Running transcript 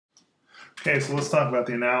Okay, so let's talk about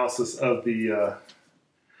the analysis of the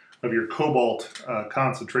of your cobalt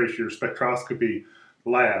concentration, your spectroscopy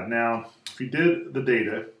lab. Now, if you did the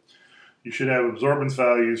data, you should have absorbance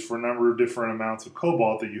values for a number of different amounts of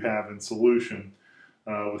cobalt that you have in solution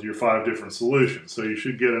with your 5 different solutions. So you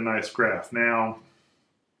should get a nice graph. Now,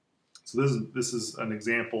 so this is an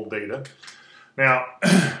example data. Now,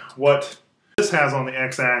 what this has on the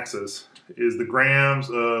x-axis is the grams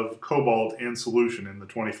of cobalt in solution in the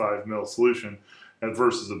 25 ml solution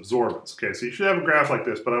versus absorbance. Okay, so you should have a graph like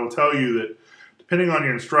this, but I will tell you that depending on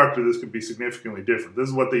your instructor, this could be significantly different. This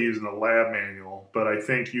is what they use in the lab manual, but I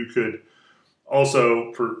think you could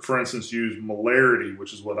also, for instance, use molarity,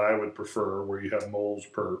 which is what I would prefer, where you have moles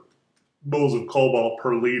of cobalt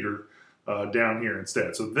per liter down here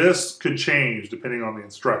instead. So this could change depending on the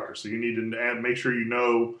instructor. So you need to make sure you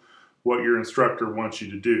know what your instructor wants you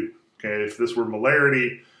to do. Okay, if this were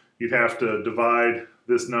molarity, you'd have to divide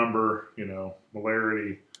this number,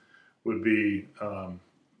 molarity would be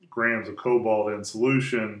grams of cobalt in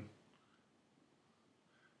solution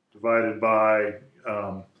divided by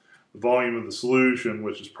the volume of the solution,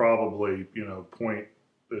 which is probably,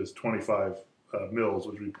 is 25 mils,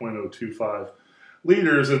 which would be 0.025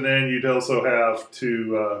 liters. And then you'd also have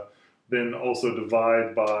to then also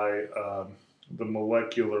divide by the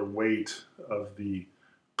molecular weight of the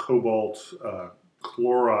cobalt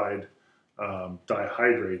chloride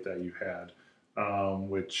dihydrate that you had,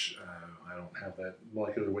 which I don't have that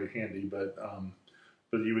molecular weight handy, but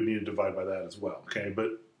you would need to divide by that as well. Okay,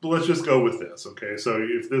 but let's just go with this. Okay, so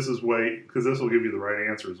if this is weight, because this will give you the right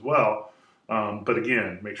answer as well. But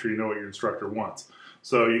again, make sure you know what your instructor wants.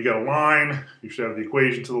 So you got a line, you should have the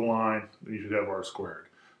equation to the line, and you should have r squared.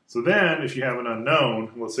 So then, if you have an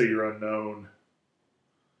unknown, let's say your unknown,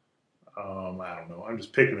 I don't know, I'm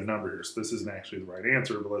just picking a number here, so this isn't actually the right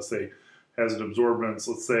answer, but let's say has an absorbance,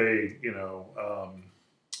 let's say,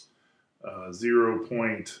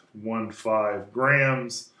 0.15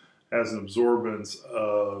 grams, has an absorbance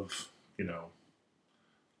of, I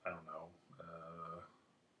don't know,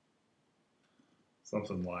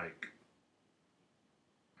 something like,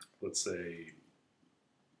 let's say,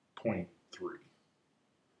 0.3.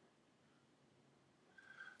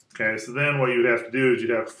 Okay, so then what you'd have to do is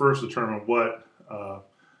you'd have to first determine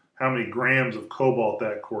how many grams of cobalt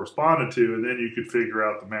that corresponded to, and then you could figure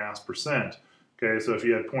out the mass percent. Okay, so if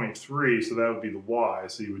you had 0.3, so that would be the y,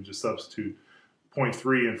 so you would just substitute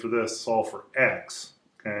 0.3 in for this, solve for x.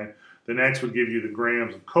 Okay, then x would give you the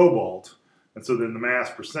grams of cobalt, and so then the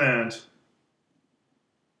mass percent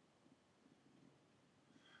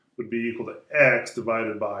would be equal to x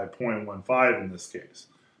divided by 0.15 in this case,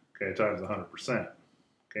 okay, times 100%.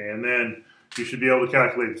 Okay, and then you should be able to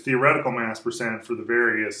calculate the theoretical mass percent for the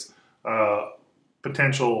various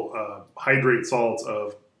potential hydrate salts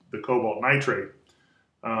of the cobalt nitrate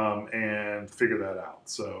and figure that out.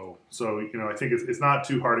 So I think it's not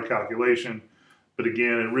too hard a calculation, but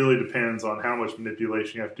again, it really depends on how much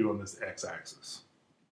manipulation you have to do on this x-axis.